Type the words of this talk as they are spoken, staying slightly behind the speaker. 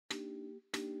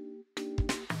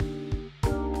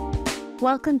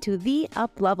Welcome to the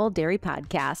Uplevel Dairy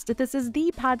Podcast. This is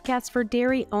the podcast for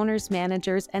dairy owners,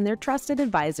 managers, and their trusted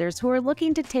advisors who are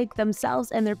looking to take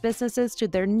themselves and their businesses to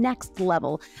their next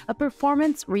level of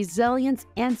performance, resilience,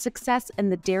 and success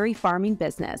in the dairy farming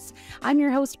business. I'm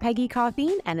your host, Peggy,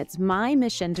 and it's my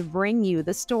mission to bring you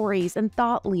the stories and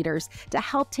thought leaders to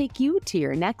help take you to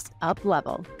your next up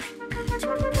level.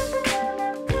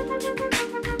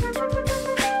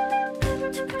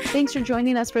 Thanks for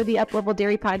joining us for the Uplevel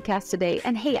Dairy Podcast today.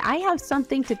 And hey, I have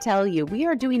something to tell you. We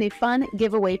are doing a fun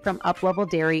giveaway from Uplevel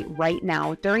Dairy right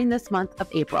now during this month of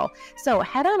April. So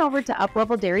head on over to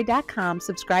upleveldairy.com,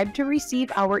 subscribe to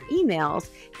receive our emails,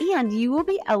 and you will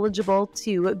be eligible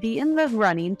to be in the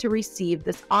running to receive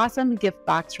this awesome gift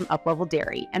box from Uplevel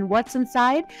Dairy. And what's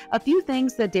inside? A few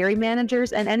things that dairy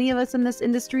managers and any of us in this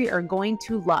industry are going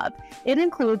to love. It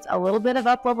includes a little bit of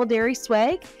Uplevel Dairy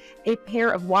swag, a pair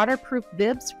of waterproof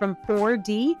bibs from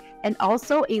 4D, and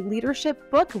also a leadership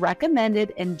book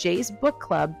recommended in Jay's Book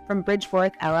Club from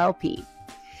Bridgeforth LLP.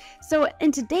 So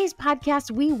in today's podcast,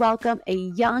 we welcome a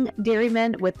young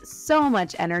dairyman with so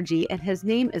much energy, and his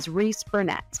name is Reese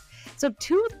Burnett. So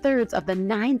 2/3 of the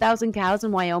 9,000 cows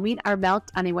in Wyoming are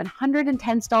milked on a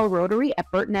 110-stall rotary at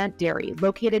Burnett Dairy,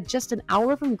 located just an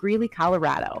hour from Greeley,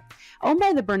 Colorado. Owned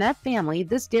by the Burnett family,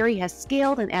 this dairy has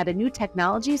scaled and added new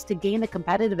technologies to gain a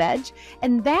competitive edge,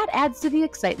 and that adds to the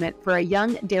excitement for a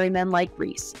young dairyman like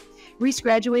Reese. Reese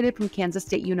graduated from Kansas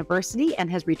State University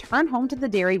and has returned home to the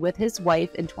dairy with his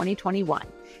wife in 2021.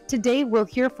 Today, we'll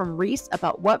hear from Reese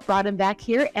about what brought him back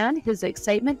here and his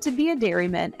excitement to be a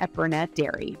dairyman at Burnett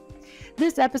Dairy.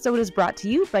 This episode is brought to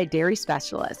you by Dairy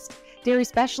Specialist. Dairy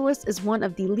Specialist is one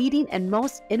of the leading and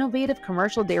most innovative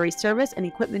commercial dairy service and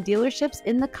equipment dealerships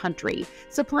in the country,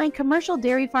 supplying commercial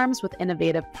dairy farms with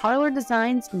innovative parlor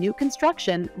designs, new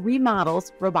construction,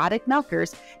 remodels, robotic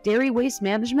milkers, dairy waste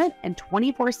management, and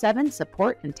 24/7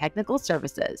 support and technical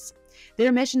services.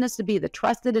 Their mission is to be the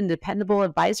trusted and dependable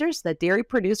advisors that dairy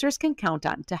producers can count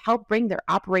on to help bring their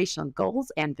operational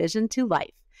goals and vision to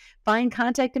life. Find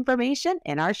contact information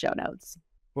in our show notes.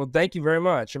 Well, thank you very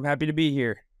much. I'm happy to be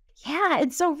here. Yeah,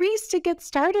 and so Reese, to get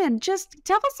started, just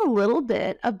tell us a little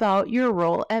bit about your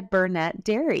role at Burnett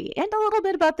Dairy and a little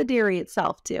bit about the dairy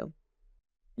itself too.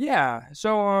 Yeah,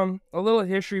 so a little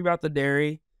history about the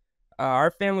dairy. Our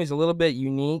family's a little bit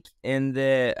unique in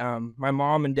that my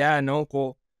mom and dad and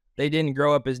uncle, they didn't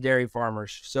grow up as dairy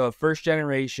farmers. So first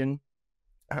generation,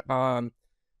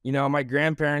 my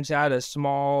grandparents had a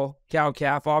small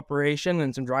cow-calf operation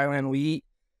and some dryland wheat,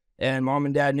 and mom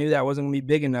and dad knew that wasn't going to be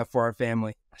big enough for our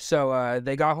family. So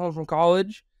they got home from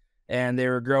college, and they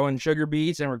were growing sugar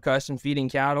beets and were custom feeding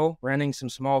cattle, renting some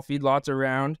small feedlots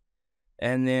around.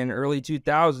 And then early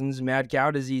 2000s, mad cow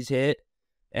disease hit,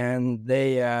 and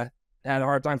they had a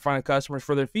hard time finding customers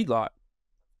for their feedlot.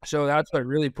 So that's what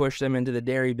really pushed them into the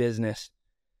dairy business.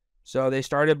 So they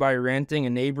started by renting a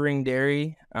neighboring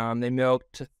dairy. They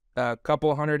milked a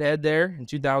couple hundred head there in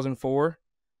 2004.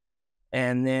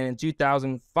 And then in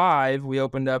 2005, we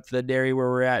opened up the dairy where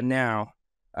we're at now.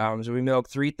 So we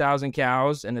milked 3,000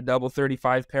 cows in a double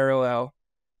 35 parallel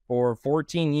for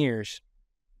 14 years.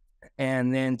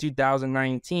 And then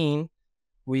 2019,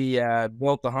 we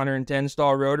built the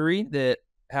 110-stall rotary that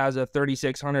has a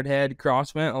 3,600 head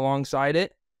cross vent alongside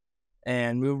it,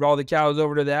 and moved all the cows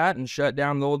over to that and shut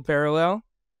down the old parallel.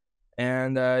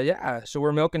 And so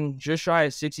we're milking just shy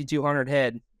of 6,200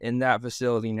 head in that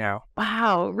facility now.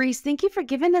 Wow, Reese, thank you for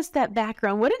giving us that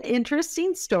background. What an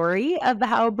interesting story of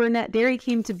how Burnett Dairy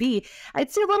came to be. I'd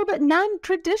say a little bit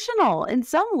non-traditional in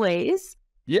some ways.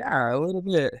 Yeah, a little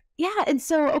bit. Yeah, and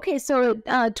so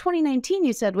 2019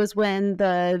 you said was when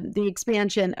the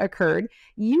expansion occurred.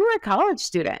 You were a college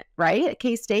student, right, at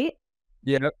K-State?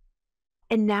 Yep.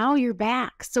 And now you're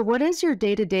back. So what does your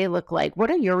day-to-day look like? What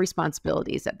are your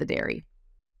responsibilities at the dairy?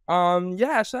 So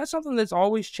that's something that's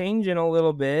always changing a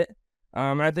little bit.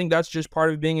 I think that's just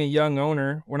part of being a young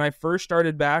owner. When I first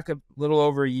started back a little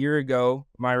over a year ago,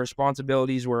 my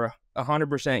responsibilities were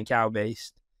 100%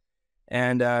 cow-based.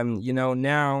 And,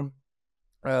 now,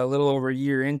 a little over a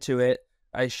year into it,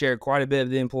 I share quite a bit of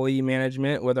the employee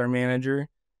management with our manager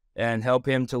and help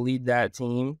him to lead that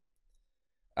team.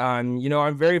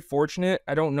 I'm very fortunate.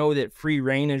 I don't know that free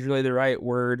reign is really the right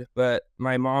word, but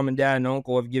my mom and dad and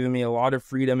uncle have given me a lot of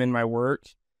freedom in my work,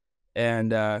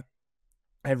 and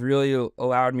have really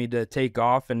allowed me to take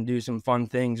off and do some fun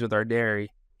things with our dairy.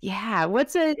 Yeah.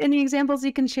 Any examples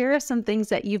you can share of some things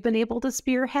that you've been able to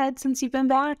spearhead since you've been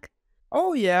back?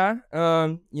 Oh, yeah.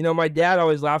 My dad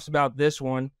always laughs about this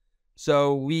one.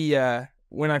 So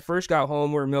when I first got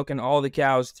home, we were milking all the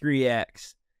cows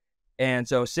 3X. And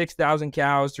so 6,000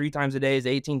 cows, 3 times a day is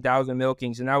 18,000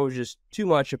 milkings. And that was just too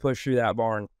much to push through that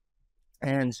barn.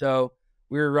 And so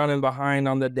we were running behind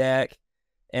on the deck,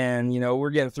 and,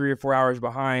 we're getting 3 or 4 hours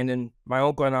behind. And my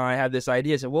uncle and I had this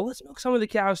idea. I said, well, let's milk some of the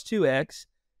cows too, X,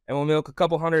 and we'll milk a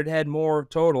couple hundred head more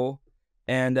total,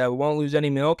 and we won't lose any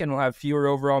milk, and we'll have fewer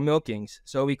overall milkings.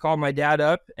 So we called my dad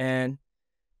up, and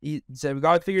he said, we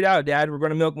got it figured out, Dad. We're going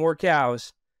to milk more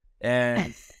cows.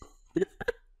 And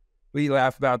we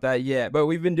laugh about that yet, but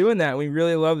we've been doing that. We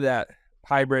really love that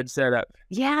hybrid setup.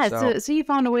 Yeah. So you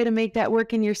found a way to make that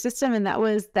work in your system, and that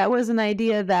was an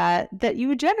idea that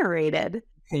you generated.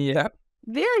 Yeah.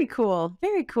 Very cool.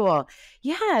 Very cool.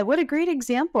 Yeah. What a great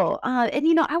example.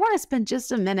 And I want to spend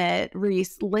just a minute,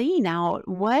 Reese, laying out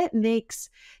what makes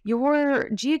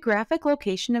your geographic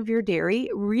location of your dairy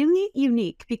really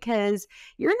unique, because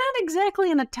you're not exactly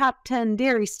in a top 10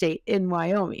 dairy state in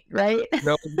Wyoming, right?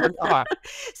 No, we're not.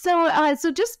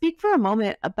 So just speak for a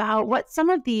moment about what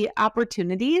some of the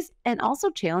opportunities and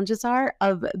also challenges are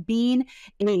of being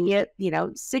a,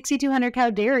 6,200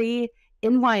 cow dairy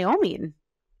in Wyoming.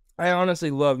 I honestly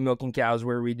love milking cows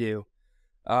where we do.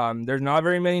 There's not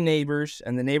very many neighbors,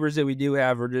 and the neighbors that we do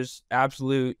have are just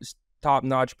absolute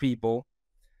top-notch people.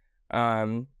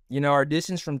 Our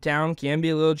distance from town can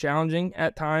be a little challenging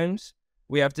at times.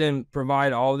 We have to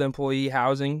provide all of the employee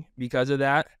housing because of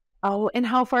that. Oh, and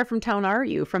how far from town are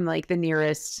you from like the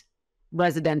nearest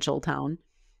residential town?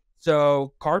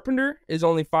 So Carpenter is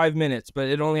only 5 minutes, but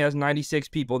it only has 96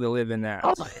 people that live in that.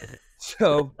 Oh.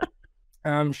 So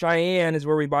Cheyenne is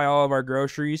where we buy all of our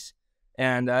groceries,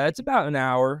 and it's about an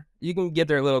hour. You can get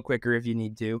there a little quicker if you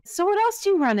need to. So what else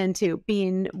do you run into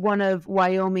being one of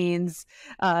Wyoming's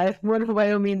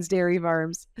dairy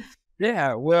farms?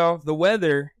 Yeah, well, the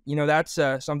weather, that's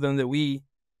something that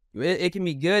it can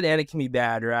be good and it can be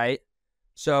bad, right?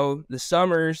 So the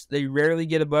summers, they rarely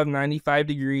get above 95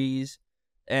 degrees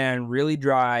and really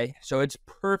dry. So it's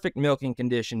perfect milking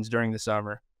conditions during the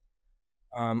summer.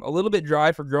 A little bit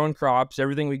dry for growing crops.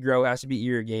 Everything we grow has to be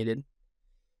irrigated.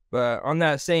 But on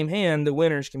that same hand, the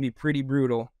winters can be pretty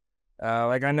brutal.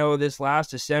 Like I know this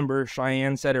last December,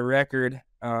 Cheyenne set a record.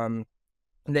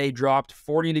 They dropped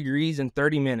 40 degrees in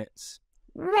 30 minutes.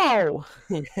 Whoa!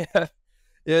 Yeah,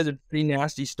 it was a pretty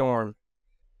nasty storm.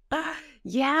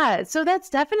 Yeah, so that's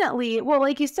definitely, well,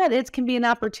 like you said, it can be an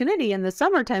opportunity in the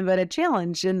summertime, but a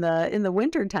challenge in the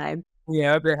wintertime.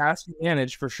 Yeah, it has to be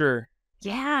managed for sure.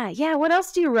 Yeah. What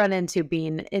else do you run into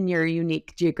being in your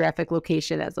unique geographic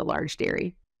location as a large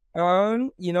dairy?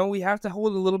 We have to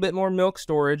hold a little bit more milk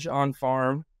storage on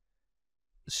farm.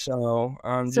 So,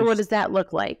 what does that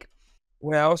look like?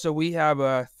 Well, so we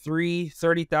have 3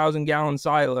 30,000 gallon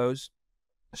silos.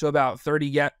 So about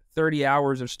 30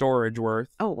 hours of storage worth.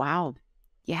 Oh, wow.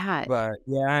 Yeah. But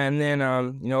yeah, and then,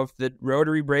 if the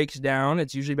rotary breaks down,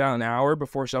 it's usually about an hour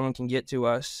before someone can get to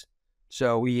us.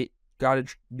 So we got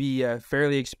to be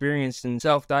fairly experienced in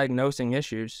self-diagnosing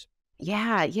issues.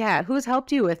 Yeah. Who's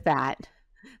helped you with that?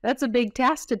 That's a big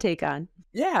task to take on.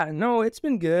 Yeah, no, it's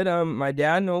been good. My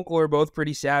dad and uncle are both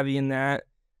pretty savvy in that,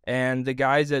 and the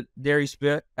guys at Dairy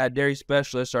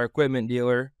Specialists, our equipment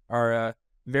dealer, are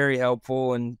very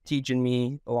helpful in teaching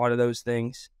me a lot of those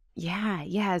things.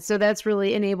 Yeah. So that's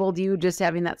really enabled you, just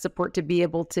having that support to be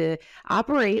able to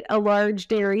operate a large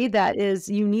dairy that is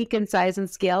unique in size and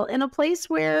scale in a place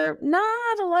where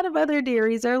not a lot of other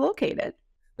dairies are located.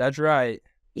 That's right.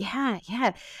 Yeah.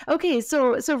 Okay,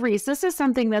 so Reese, this is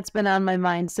something that's been on my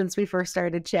mind since we first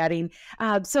started chatting.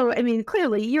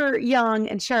 Clearly you're young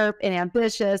and sharp and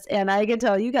ambitious, and I can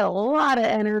tell you got a lot of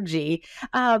energy.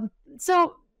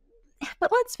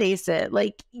 But let's face it,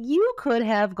 like you could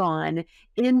have gone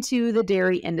into the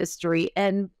dairy industry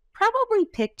and probably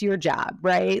picked your job,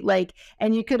 right? Like,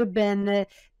 and you could have been,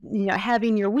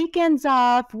 having your weekends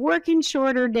off, working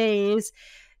shorter days.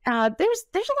 There's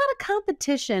a lot of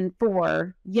competition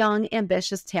for young,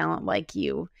 ambitious talent like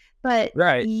you, but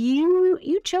right.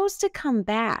 You chose to come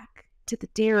back to the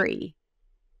dairy.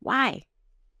 Why?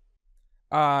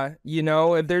 If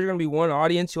there's going to be one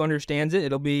audience who understands it,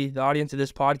 it'll be the audience of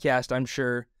this podcast, I'm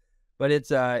sure. But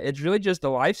it's really just a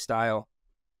lifestyle.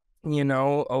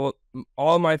 All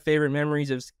of my favorite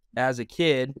memories as a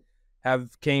kid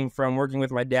came from working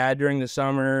with my dad during the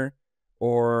summer,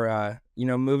 or,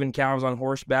 moving cows on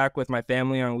horseback with my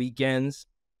family on weekends.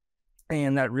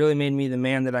 And that really made me the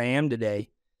man that I am today.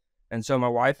 And so my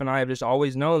wife and I have just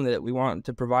always known that we want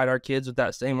to provide our kids with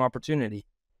that same opportunity.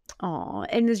 Oh,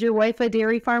 and is your wife a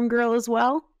dairy farm girl as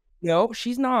well? No,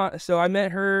 she's not. So I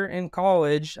met her in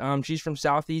college. She's from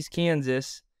Southeast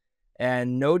Kansas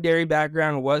and no dairy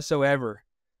background whatsoever.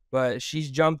 But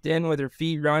she's jumped in with her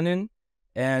feet running,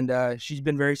 and she's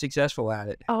been very successful at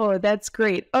it. Oh, that's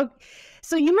great. Oh,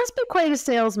 so you must be quite a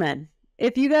salesman.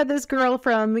 If you got this girl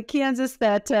from Kansas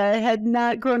that had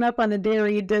not grown up on a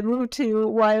dairy to move to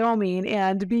Wyoming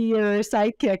and be your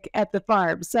sidekick at the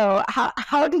farm. So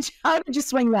how did you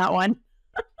swing that one?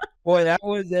 Boy, that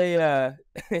was a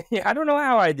yeah, I don't know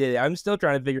how I did it. I'm still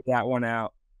trying to figure that one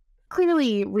out.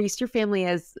 Clearly, Reese, your family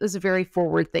is a very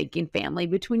forward-thinking family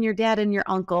between your dad and your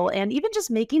uncle, and even just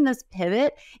making this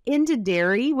pivot into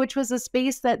dairy, which was a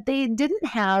space that they didn't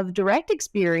have direct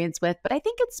experience with. But I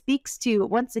think it speaks to,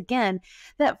 once again,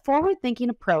 that forward-thinking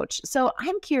approach. So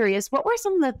I'm curious, what were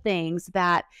some of the things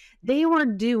that they were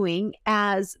doing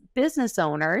as business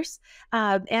owners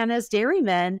and as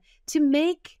dairymen to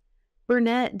make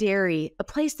Burnett Dairy, a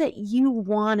place that you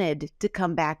wanted to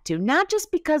come back to, not just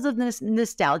because of this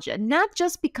nostalgia, not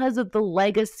just because of the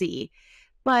legacy,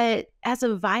 but as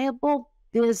a viable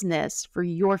business for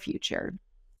your future?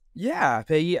 Yeah,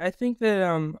 Peggy, I think that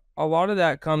a lot of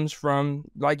that comes from,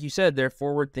 like you said, they're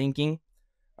forward thinking.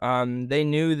 They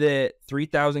knew that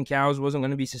 3,000 cows wasn't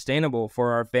going to be sustainable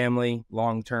for our family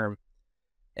long term.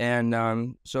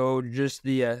 And so just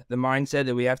the mindset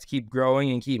that we have to keep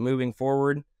growing and keep moving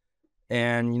forward.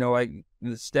 And, like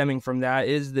stemming from that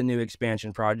is the new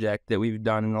expansion project that we've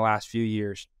done in the last few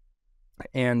years.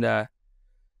 And,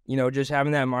 just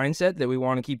having that mindset that we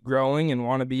want to keep growing and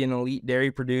want to be an elite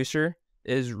dairy producer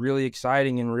is really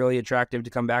exciting and really attractive to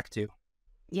come back to.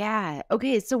 Yeah.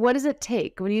 Okay. So, what does it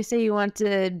take when you say you want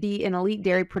to be an elite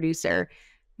dairy producer?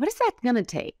 What is that going to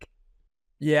take?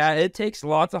 Yeah, it takes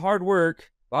lots of hard work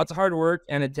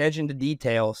and attention to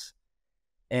details.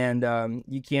 And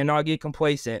you cannot get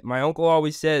complacent. My uncle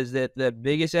always says that the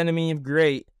biggest enemy of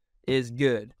great is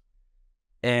good.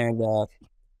 And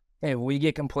if we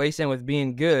get complacent with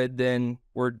being good, then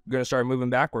we're going to start moving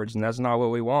backwards, and that's not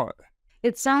what we want.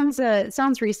 It sounds,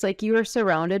 Reese, like you are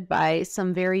surrounded by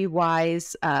some very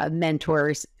wise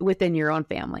mentors within your own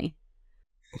family.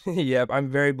 Yep, I'm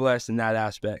very blessed in that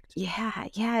aspect. Yeah,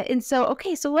 yeah. And so,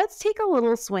 okay, so let's take a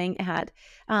little swing at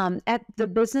the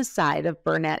business side of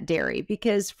Burnett Dairy,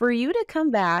 because for you to come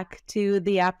back to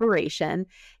the operation,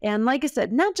 and like I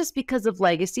said, not just because of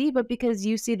legacy, but because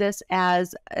you see this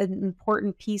as an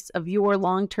important piece of your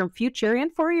long-term future,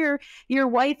 and for your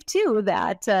wife too,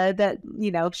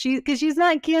 because she's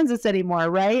not in Kansas anymore,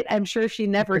 right? I'm sure she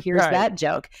never hears Right. that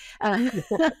joke.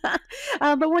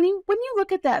 But when you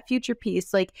look at that future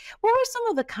piece, like what were some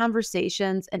of the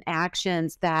conversations and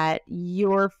actions that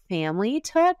your family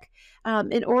took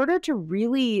in order to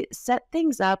really set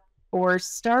things up or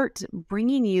start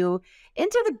bringing you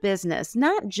into the business,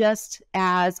 not just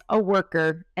as a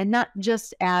worker and not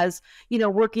just as,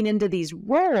 working into these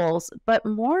roles, but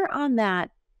more on that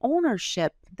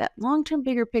ownership, that long-term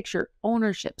bigger picture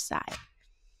ownership side?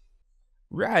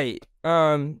 Right.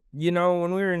 When we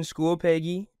were in school,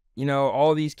 Peggy,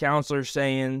 all these counselors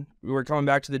saying we were coming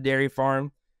back to the dairy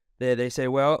farm, they say,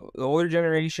 well, the older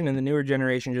generation and the newer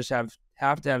generation just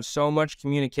have to have so much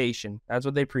communication. That's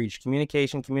what they preach.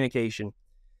 Communication, communication.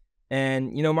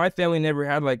 And, my family never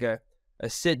had like a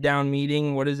sit down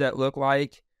meeting. What does that look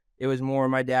like? It was more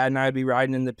my dad and I would be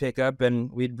riding in the pickup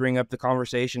and we'd bring up the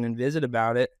conversation and visit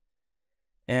about it.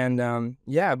 And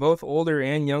both older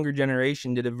and younger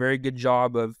generation did a very good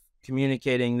job of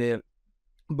communicating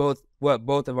what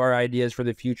both of our ideas for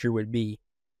the future would be.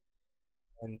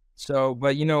 And so,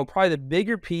 but probably the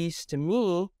bigger piece to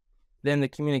me than the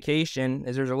communication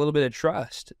is there's a little bit of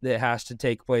trust that has to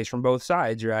take place from both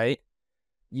sides, right?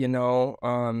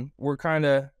 My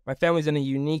family's in a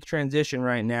unique transition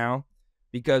right now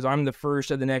because I'm the first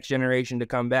of the next generation to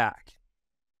come back.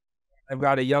 I've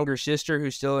got a younger sister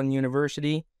who's still in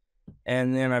university,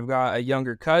 and then I've got a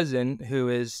younger cousin who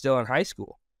is still in high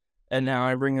school. And now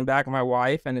I'm bringing back my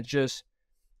wife, and it's just,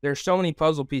 there's so many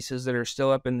puzzle pieces that are still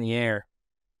up in the air.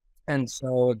 And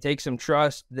so it takes some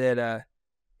trust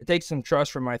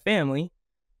from my family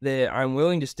that I'm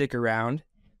willing to stick around,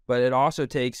 but it also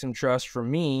takes some trust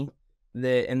from me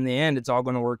that in the end, it's all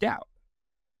going to work out.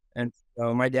 And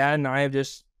so my dad and I have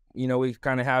just, we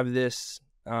kind of have this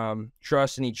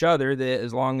trust in each other that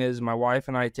as long as my wife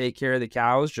and I take care of the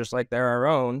cows just like they're our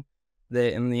own,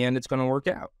 that in the end it's going to work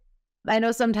out. I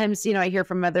know sometimes, I hear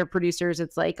from other producers,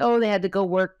 it's like, oh, they had to go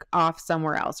work off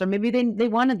somewhere else, or maybe they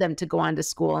wanted them to go on to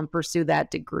school and pursue that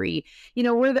degree.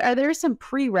 Are there some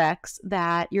prereqs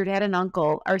that your dad and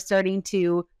uncle are starting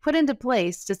to put into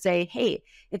place to say, hey,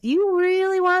 if you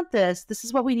really want this, this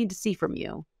is what we need to see from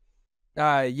you?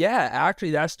 Yeah, actually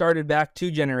that started back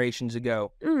 2 generations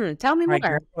ago. Tell me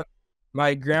more.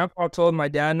 My grandpa told my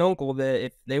dad and uncle that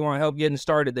if they want help getting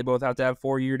started, they both have to have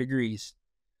 4-year degrees.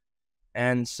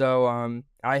 And so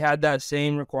I had that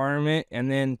same requirement,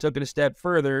 and then took it a step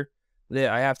further that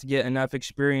I have to get enough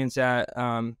experience at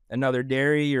another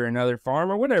dairy or another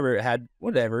farm or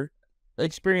whatever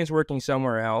experience working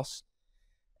somewhere else.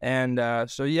 And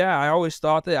so, yeah, I always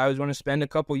thought that I was going to spend a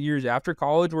couple years after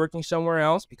college working somewhere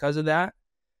else because of that.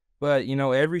 But,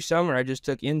 every summer I just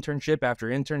took internship after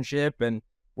internship and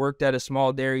worked at a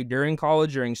small dairy during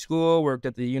college, during school, worked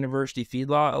at the university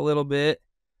feedlot a little bit.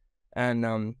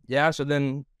 And, so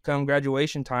then come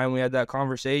graduation time, we had that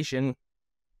conversation,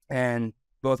 and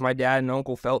both my dad and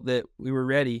uncle felt that we were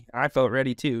ready. I felt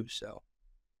ready too, so.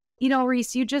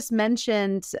 Reese, you just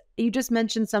mentioned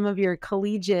some of your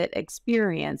collegiate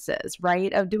experiences,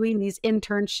 right? Of doing these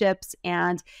internships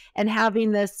and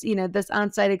having this, this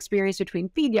on-site experience between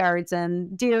feed yards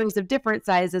and dairies of different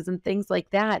sizes and things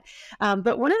like that.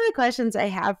 But one of the questions I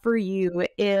have for you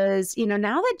is,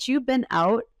 now that you've been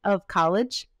out of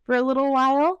college for a little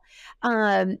while,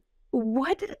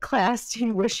 what class do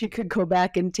you wish you could go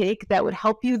back and take that would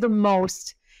help you the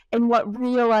most in what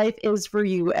real life is for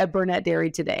you at Burnett Dairy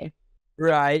today?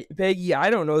 Right. Peggy, I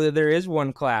don't know that there is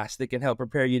one class that can help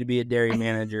prepare you to be a dairy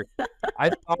manager.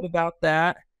 I've thought about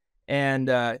that. And,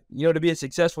 to be a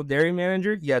successful dairy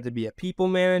manager, you have to be a people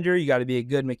manager. You got to be a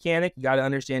good mechanic. You got to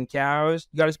understand cows.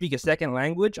 You got to speak a second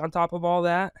language on top of all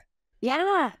that.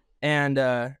 Yeah. And,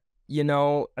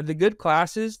 the good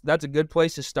classes, that's a good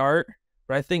place to start.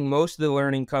 But I think most of the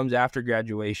learning comes after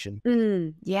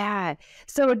graduation. Yeah.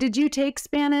 So did you take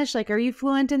Spanish? Like, are you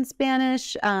fluent in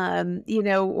Spanish?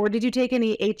 Or did you take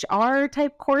any HR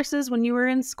type courses when you were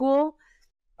in school?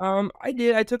 I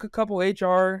did. I took a couple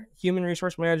HR, human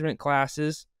resource management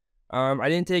classes. I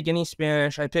didn't take any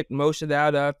Spanish. I picked most of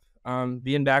that up,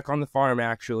 being back on the farm,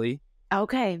 actually.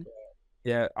 Okay.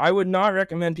 Yeah. I would not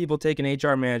recommend people taking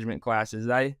HR management classes.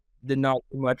 I did not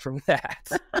do much from that.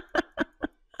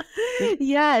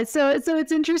 Yeah, so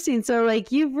it's interesting. So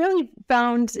like you've really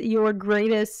found your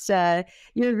greatest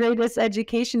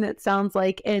education, it sounds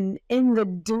like, in the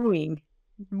doing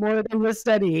more than the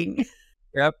studying.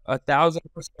 Yep, 1,000%.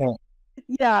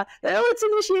 Yeah, well, it's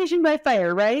initiation by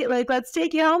fire, right? Like, let's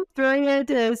take you home, throw you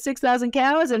to 6,000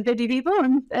 cows and 50 people,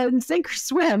 and sink or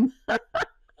swim.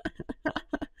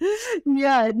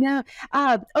 Yeah. No.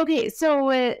 Okay.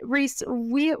 So, Reese,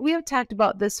 we have talked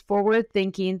about this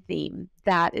forward-thinking theme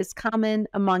that is common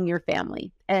among your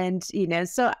family, and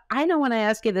so I know when I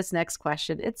ask you this next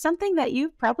question, it's something that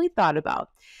you've probably thought about.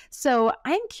 So,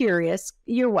 I'm curious.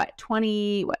 You're what?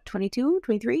 22,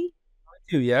 23?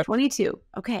 22, yeah. 22.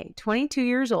 Okay, 22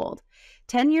 years old.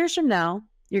 10 years from now,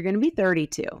 you're going to be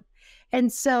 32,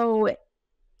 and so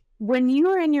when you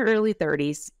are in your early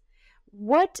 30s.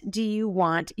 What do you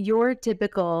want your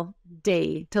typical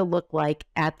day to look like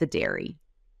at the dairy?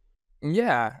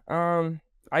 Yeah.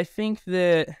 I think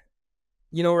that,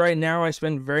 right now I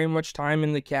spend very much time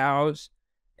in the cows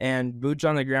and boots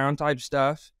on the ground type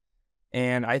stuff.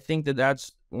 And I think that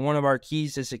that's one of our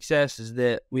keys to success is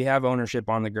that we have ownership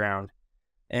on the ground.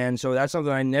 And so that's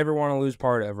something I never want to lose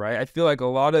part of, right? I feel like a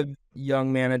lot of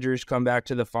young managers come back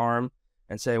to the farm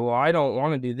and say, well, I don't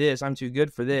want to do this. I'm too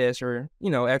good for this, or,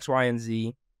 X, Y, and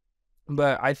Z.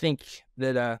 But I think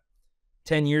that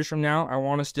 10 years from now, I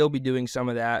want to still be doing some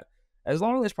of that, as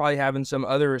long as probably having some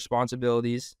other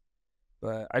responsibilities.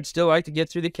 But I'd still like to get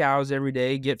through the cows every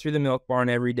day, get through the milk barn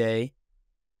every day.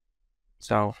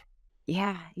 So.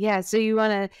 Yeah. So you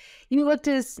look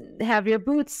to have your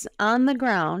boots on the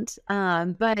ground.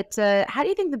 But how do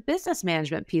you think the business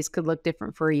management piece could look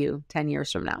different for you 10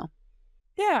 years from now?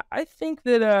 Yeah, I think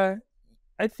that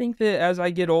as I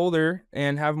get older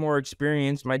and have more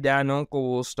experience, my dad and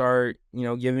uncle will start,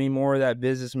 giving me more of that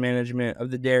business management of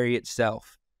the dairy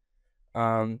itself.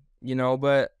 But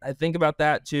I think about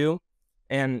that too,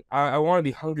 and I want to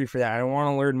be hungry for that. I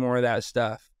want to learn more of that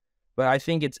stuff. But I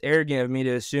think it's arrogant of me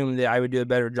to assume that I would do a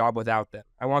better job without them.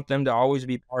 I want them to always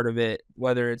be part of it,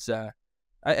 whether it's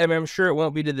I'm sure it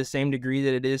won't be to the same degree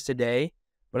that it is today,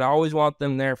 but I always want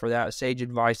them there for that sage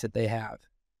advice that they have.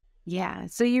 Yeah.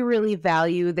 So you really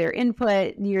value their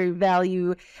input, you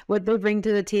value what they bring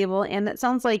to the table. And it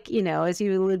sounds like, as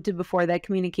you alluded to before, that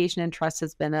communication and trust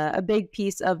has been a big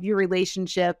piece of your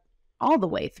relationship all the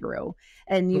way through.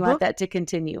 And you want that to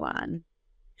continue on.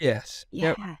 Yes.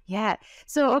 Yeah. Yep. Yeah.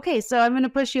 So, okay. So I'm going to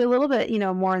push you a little bit,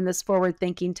 more in this forward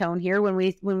thinking tone here when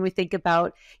we think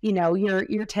about, your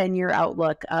 10-year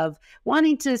outlook of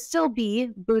wanting to still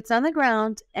be boots on the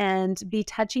ground and be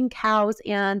touching cows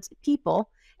and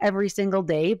people every single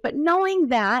day, but knowing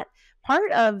that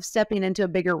part of stepping into a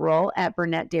bigger role at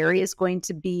Burnett Dairy is going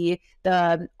to be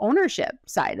the ownership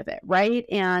side of it, right?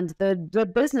 And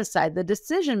the business side, the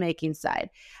decision-making side.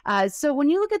 So when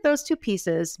you look at those two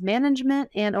pieces, management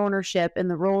and ownership and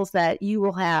the roles that you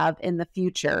will have in the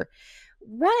future,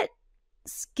 what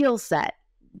skill set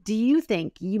do you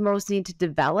think you most need to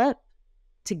develop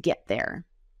to get there?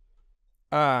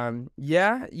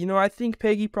 Yeah, I think,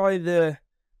 Peggy, probably the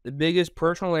biggest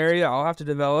personal area I'll have to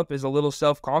develop is a little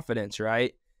self-confidence,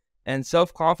 right? And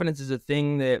self-confidence is a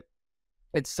thing that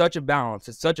it's such a balance.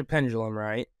 It's such a pendulum,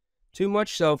 right? Too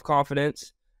much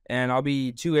self-confidence, and I'll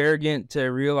be too arrogant to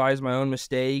realize my own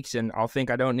mistakes, and I'll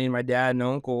think I don't need my dad and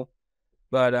uncle.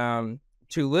 But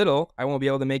too little, I won't be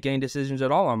able to make any decisions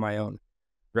at all on my own,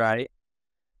 right?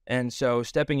 And so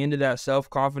stepping into that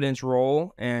self-confidence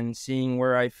role and seeing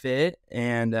where I fit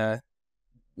and,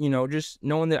 just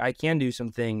knowing that I can do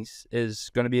some things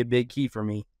is going to be a big key for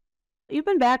me. You've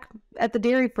been back at the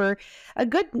dairy for a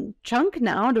good chunk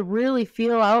now to really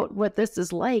feel out what this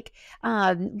is like.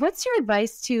 What's your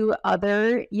advice to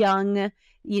other young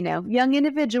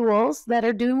individuals that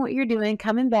are doing what you're doing,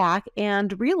 coming back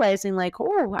and realizing like,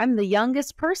 oh, I'm the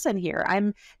youngest person here.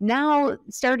 I'm now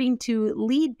starting to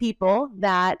lead people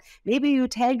that maybe you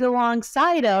tagged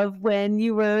alongside of when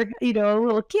you were, a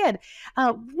little kid.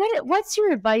 What's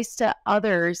your advice to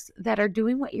others that are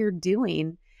doing what you're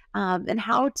doing? And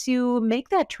how to make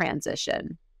that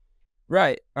transition.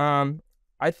 Right.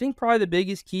 I think probably the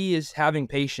biggest key is having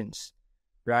patience,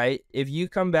 right? If you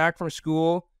come back from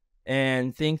school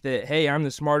and think that, hey, I'm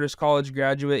the smartest college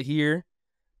graduate here,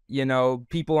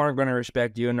 people aren't going to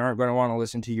respect you and aren't going to want to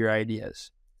listen to your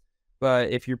ideas. But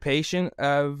if you're patient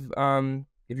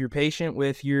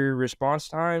with your response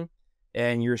time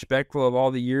and you're respectful of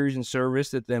all the years in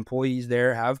service that the employees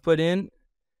there have put in,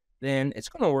 then it's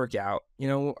going to work out.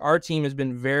 Our team has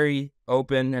been very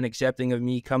open and accepting of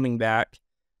me coming back.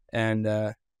 And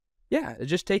it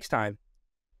just takes time.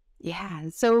 Yeah.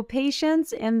 So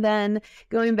patience. And then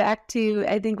going back to,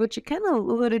 I think what you kind of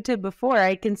alluded to before,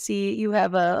 I can see you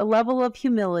have a level of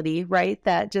humility, right?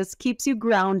 That just keeps you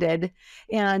grounded.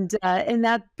 And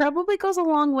that probably goes a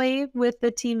long way with the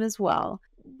team as well.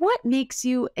 What makes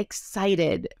you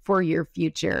excited for your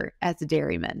future as a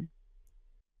dairyman?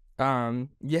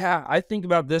 I think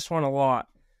about this one a lot.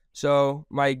 So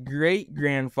my great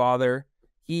grandfather,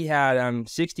 he had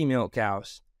 60 milk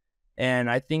cows. And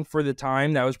I think for the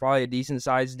time that was probably a decent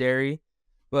sized dairy.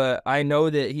 But I know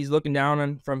that he's looking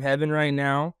down from heaven right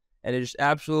now and is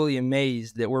absolutely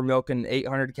amazed that we're milking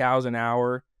 800 cows an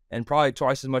hour and probably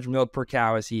twice as much milk per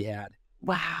cow as he had.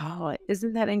 Wow.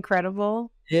 Isn't that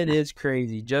incredible? It is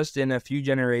crazy, just in a few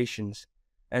generations.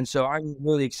 And so I'm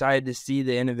really excited to see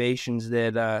the innovations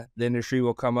that the industry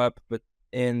will come up but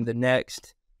in the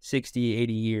next 60,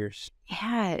 80 years.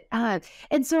 Yeah.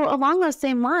 And so along those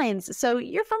same lines, so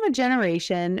you're from a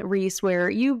generation, Reese, where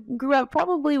you grew up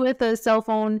probably with a cell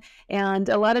phone and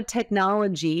a lot of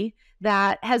technology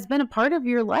that has been a part of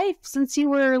your life since you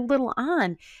were little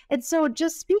on. And so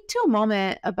just speak to a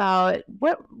moment about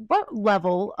what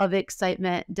level of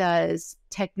excitement does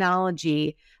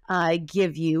technology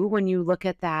give you when you look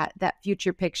at that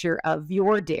future picture of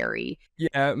your dairy?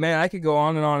 Yeah, man, I could go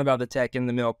on and on about the tech in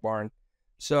the milk barn.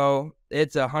 So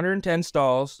it's 110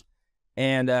 stalls,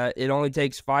 and it only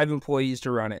takes 5 employees to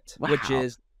run it, Wow. which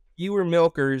is fewer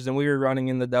milkers than we were running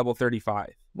in the double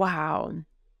 35. Wow.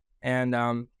 And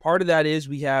part of that is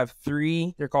we have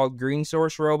 3, they're called green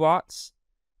source robots.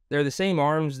 They're the same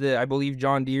arms that I believe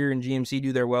John Deere and GMC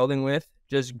do their welding with,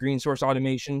 just green source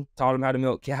automation taught them how to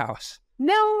milk cows.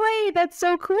 No way. That's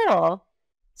so cool.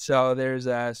 So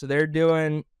they're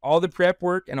doing all the prep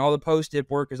work and all the post-dip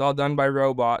work is all done by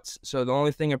robots. So the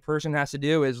only thing a person has to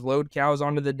do is load cows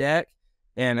onto the deck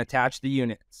and attach the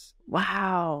units.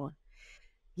 Wow.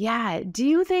 Yeah. Do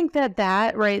you think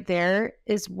that right there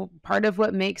is part of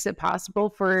what makes it possible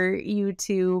for you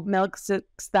to milk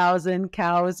 6,000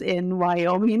 cows in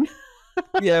Wyoming?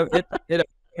 Yeah, it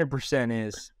 100%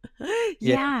 is.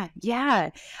 Yeah.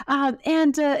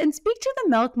 And speak to the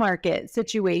milk market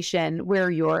situation where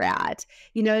you're at.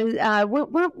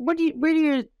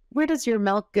 Where does your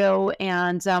milk go,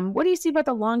 and what do you see about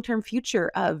the long-term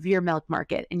future of your milk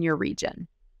market in your region?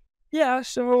 Yeah,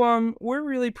 so we're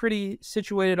really pretty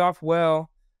situated off well.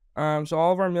 So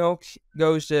all of our milk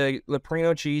goes to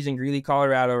Leprino Cheese in Greeley,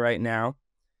 Colorado right now.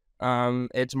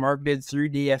 It's marketed through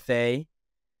DFA,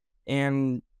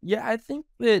 and yeah, I think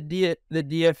that the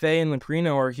DFA and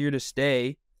Leprino are here to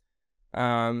stay.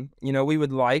 We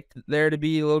would like there to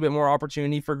be a little bit more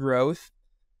opportunity for growth,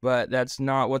 but that's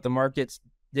not what the market's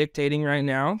dictating right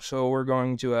now. So we're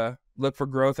going to look for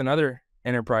growth in other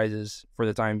enterprises for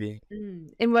the time being.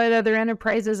 And what other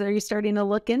enterprises are you starting to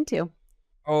look into?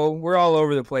 Oh, we're all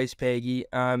over the place, Peggy.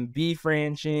 Beef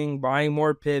ranching, buying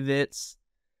more pivots.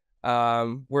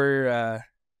 We're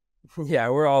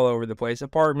we're all over the place.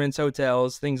 Apartments,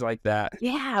 hotels, things like that.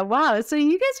 Yeah, wow. So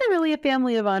you guys are really a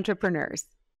family of entrepreneurs.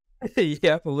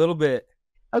 Yep, a little bit.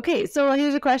 Okay, so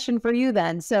here's a question for you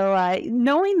then. So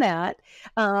knowing that,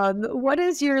 what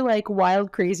is your like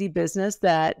wild, crazy business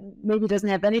that maybe doesn't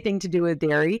have anything to do with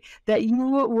dairy that you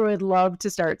would love to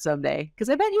start someday? Because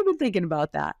I bet you've been thinking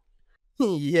about that.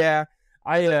 Yeah,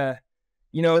 I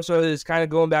so it's kind of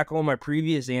going back on my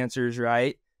previous answers,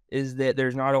 right? Is that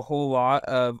there's not a whole lot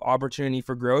of opportunity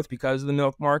for growth because of the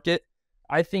milk market.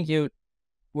 I think it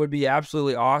would be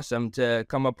absolutely awesome to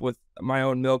come up with my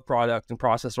own milk product and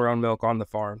process our own milk on the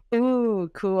farm. Ooh,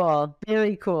 cool.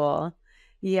 Very cool.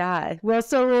 Yeah. Well,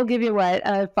 so we'll give you what,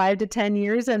 5 to 10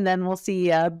 years, and then we'll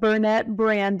see Burnett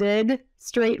branded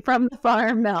straight from the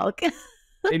farm milk.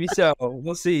 Maybe so.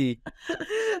 We'll see.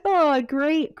 Oh,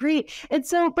 great, great. And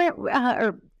so,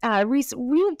 Reese,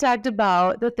 we've talked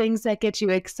about the things that get you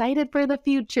excited for the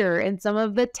future and some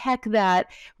of the tech that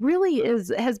really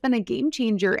has been a game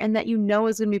changer and that you know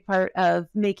is going to be part of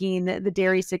making the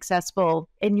dairy successful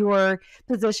in your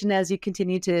position as you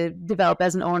continue to develop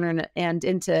as an owner and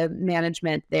into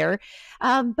management there.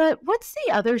 But what's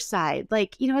the other side?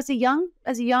 Like, as a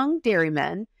young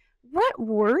dairyman, what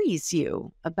worries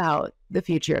you about the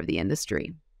future of the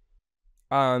industry?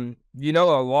 A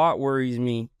lot worries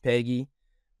me, Peggy.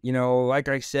 Like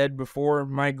I said before,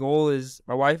 my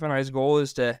wife and I's goal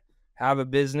is to have a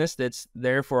business that's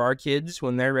there for our kids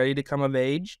when they're ready to come of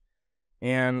age.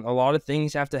 And a lot of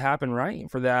things have to happen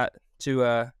right for that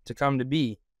to come to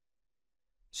be.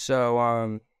 So,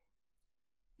 and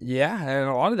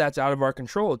a lot of that's out of our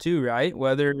control too, right?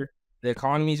 Whether the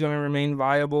economy is going to remain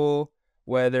viable,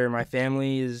 whether my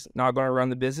family is not going to run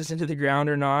the business into the ground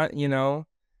or not,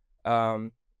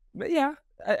 But yeah,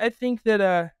 I think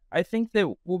that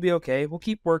we'll be okay. We'll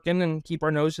keep working and keep our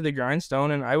nose to the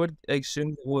grindstone, and I would assume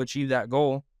that we'll achieve that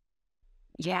goal.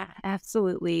 Yeah,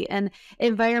 absolutely. And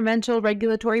environmental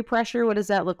regulatory pressure, what does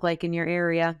that look like in your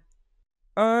area?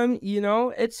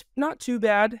 It's not too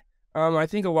bad. I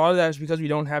think a lot of that is because we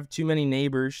don't have too many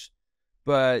neighbors.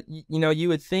 But, you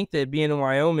would think that being in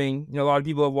Wyoming, a lot of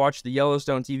people have watched the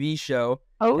Yellowstone TV show.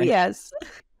 Oh, yes.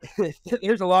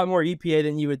 There's a lot more EPA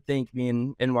than you would think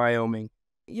being in Wyoming.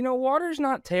 Water's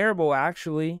not terrible,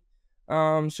 actually.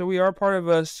 So we are part of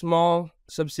a small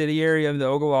subsidiary of the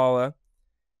Ogallala,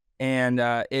 and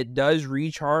it does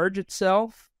recharge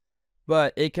itself,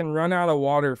 but it can run out of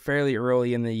water fairly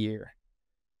early in the year.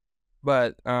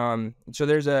 But so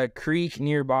there's a creek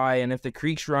nearby, and if the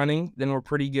creek's running, then we're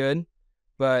pretty good.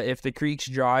 But if the creek's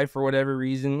dry for whatever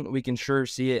reason, we can sure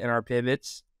see it in our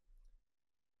pivots.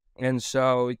 And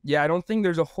so, I don't think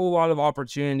there's a whole lot of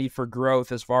opportunity for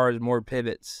growth as far as more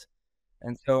pivots.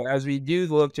 And so as we do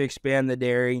look to expand the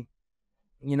dairy,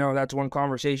 that's one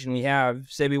conversation we have.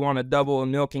 Say we want to double a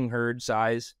milking herd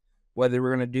size, whether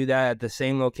we're going to do that at the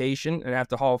same location and have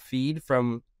to haul feed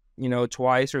from,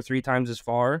 twice or 3 times as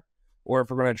far, or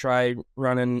if we're going to try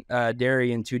running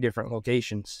dairy in 2 different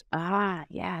locations. Ah,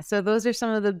 yeah. So those are some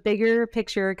of the bigger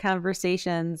picture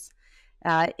conversations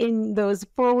in those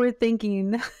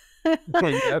forward-thinking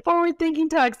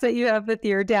talks that you have with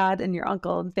your dad and your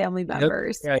uncle and family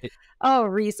members. Yep, right. Oh,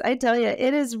 Reese, I tell you,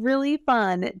 it is really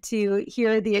fun to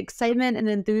hear the excitement and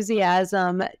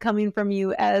enthusiasm coming from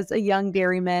you as a young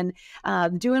dairyman,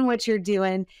 doing what you're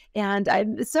doing. And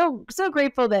I'm so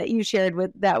grateful that you shared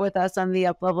that with us on the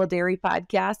Uplevel Dairy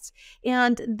podcast.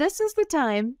 And this is the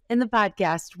time in the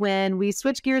podcast when we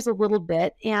switch gears a little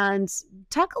bit and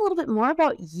talk a little bit more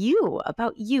about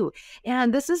you.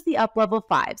 And this is the Uplevel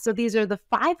 5. So these are the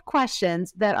 5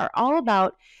 questions that are all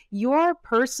about your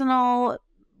personal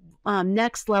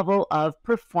next level of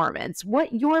performance,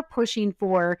 what you're pushing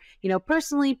for,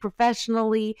 personally,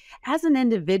 professionally, as an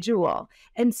individual.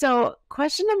 And so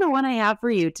question number 1 I have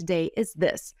for you today is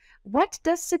this: what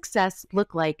does success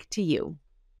look like to you?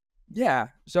 Yeah.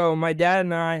 So my dad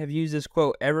and I have used this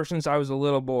quote ever since I was a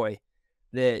little boy,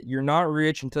 that you're not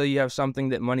rich until you have something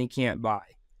that money can't buy.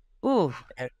 Ooh.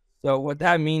 And so what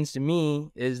that means to me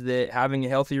is that having a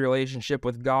healthy relationship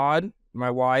with God,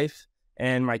 my wife,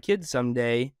 and my kids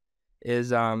someday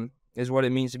is what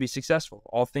it means to be successful.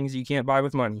 All things you can't buy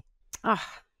with money.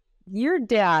 Your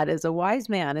dad is a wise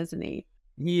man, isn't he?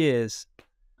 He is.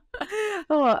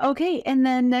 Oh, okay. And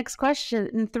then next question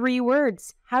in 3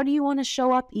 words. How do you want to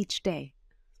show up each day?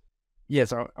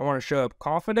 Yes, I want to show up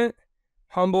confident,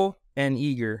 humble, and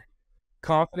eager.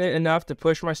 Confident enough to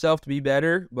push myself to be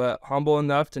better, but humble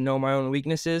enough to know my own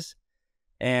weaknesses,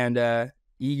 and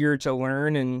eager to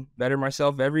learn and better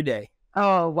myself every day.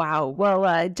 Oh, wow.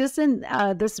 Well, just in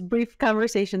this brief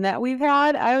conversation that we've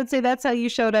had, I would say that's how you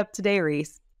showed up today,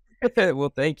 Reese.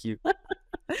 Well, thank you.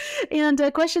 And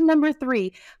question number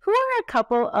 3, who are a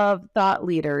couple of thought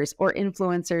leaders or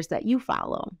influencers that you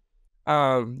follow?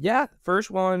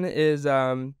 First one is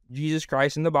Jesus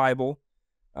Christ in the Bible.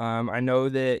 I know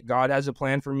that God has a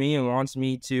plan for me and wants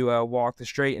me to walk the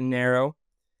straight and narrow.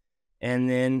 And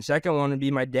then second one would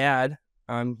be my dad.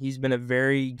 He's been a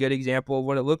very good example of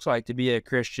what it looks like to be a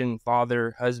Christian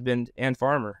father, husband, and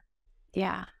farmer.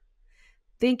 Yeah.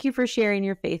 Thank you for sharing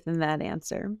your faith in that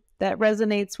answer. That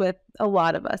resonates with a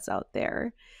lot of us out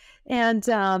there. And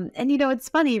it's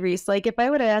funny, Reese, like if I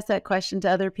would have asked that question to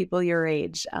other people your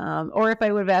age, or if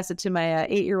I would have asked it to my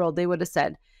 8-year-old, they would have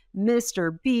said,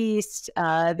 Mr. Beast.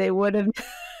 They would have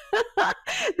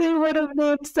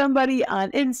named somebody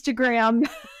on Instagram.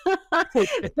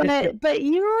 but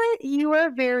you are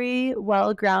very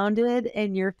well grounded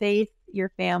in your faith, your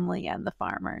family, and the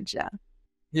farm, aren't you?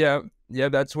 Yeah,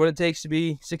 that's what it takes to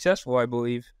be successful, I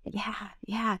believe.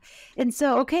 Yeah. And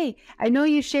so, okay, I know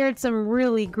you shared some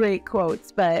really great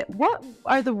quotes, but what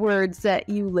are the words that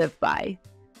you live by?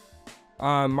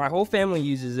 My whole family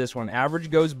uses this one. Average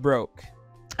goes broke.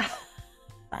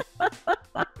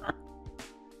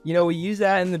 We use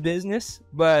that in the business,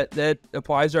 but that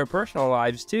applies to our personal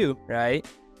lives too, right?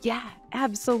 Yeah,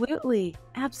 absolutely.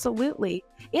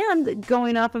 And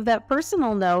going off of that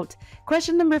personal note,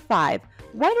 question number 5,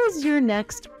 what is your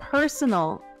next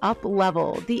personal up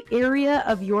level, the area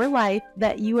of your life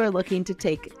that you are looking to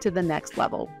take to the next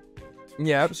level?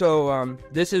 Yeah, so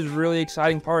this is a really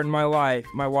exciting part in my life.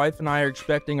 My wife and I are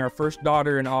expecting our first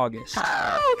daughter in August.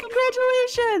 Oh,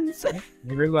 congratulations! Thank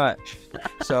you very much.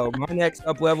 So my next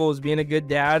up level is being a good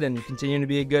dad and continuing to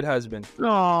be a good husband.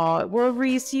 Oh, well,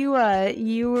 Reese, you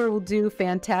will do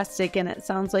fantastic, and it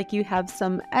sounds like you have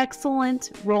some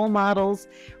excellent role models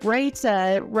right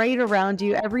around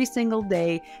you every single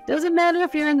day. Doesn't matter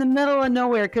if you're in the middle of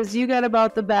nowhere, because you got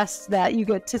about the best that you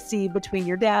get to see between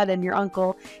your dad and your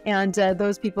uncle and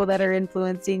those people that are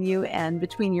influencing you, and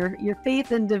between your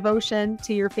faith and devotion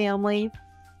to your family,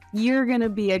 you're going to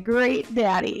be a great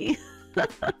daddy.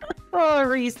 Oh,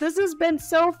 Reese, this has been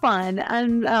so fun.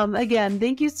 And again,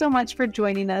 thank you so much for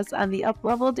joining us on the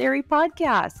Uplevel Dairy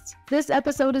Podcast. This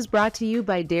episode is brought to you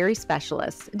by Dairy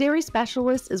Specialists. Dairy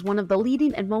Specialists is one of the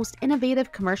leading and most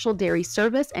innovative commercial dairy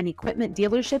service and equipment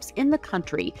dealerships in the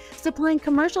country, supplying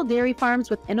commercial dairy farms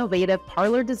with innovative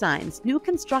parlor designs, new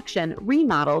construction,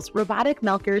 remodels, robotic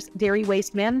milkers, dairy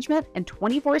waste management, and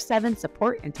 24/7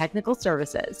 support and technical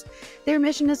services. Their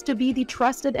mission is to be the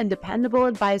trusted and dependable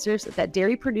advisors that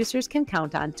dairy producers can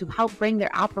count on to help bring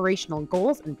their operational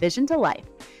goals and vision to life.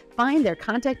 Find their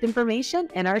contact information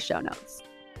in our show notes.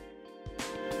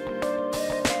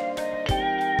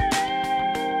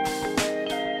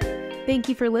 Thank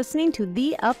you for listening to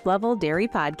the Uplevel Dairy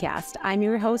Podcast. I'm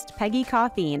your host, Peggy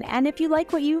Coffeen, and if you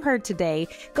like what you heard today,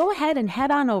 go ahead and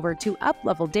head on over to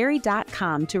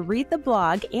upleveldairy.com to read the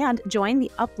blog and join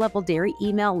the Uplevel Dairy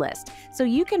email list so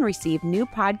you can receive new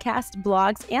podcasts,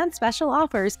 blogs, and special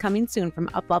offers coming soon from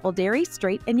Uplevel Dairy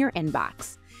straight in your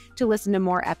inbox. To listen to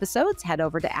more episodes, head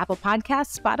over to Apple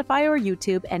Podcasts, Spotify, or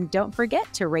YouTube, and don't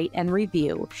forget to rate and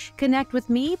review. Connect with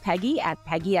me, Peggy at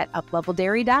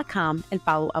upleveldairy.com, and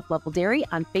follow Uplevel Dairy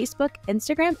on Facebook,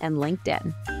 Instagram, and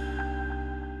LinkedIn.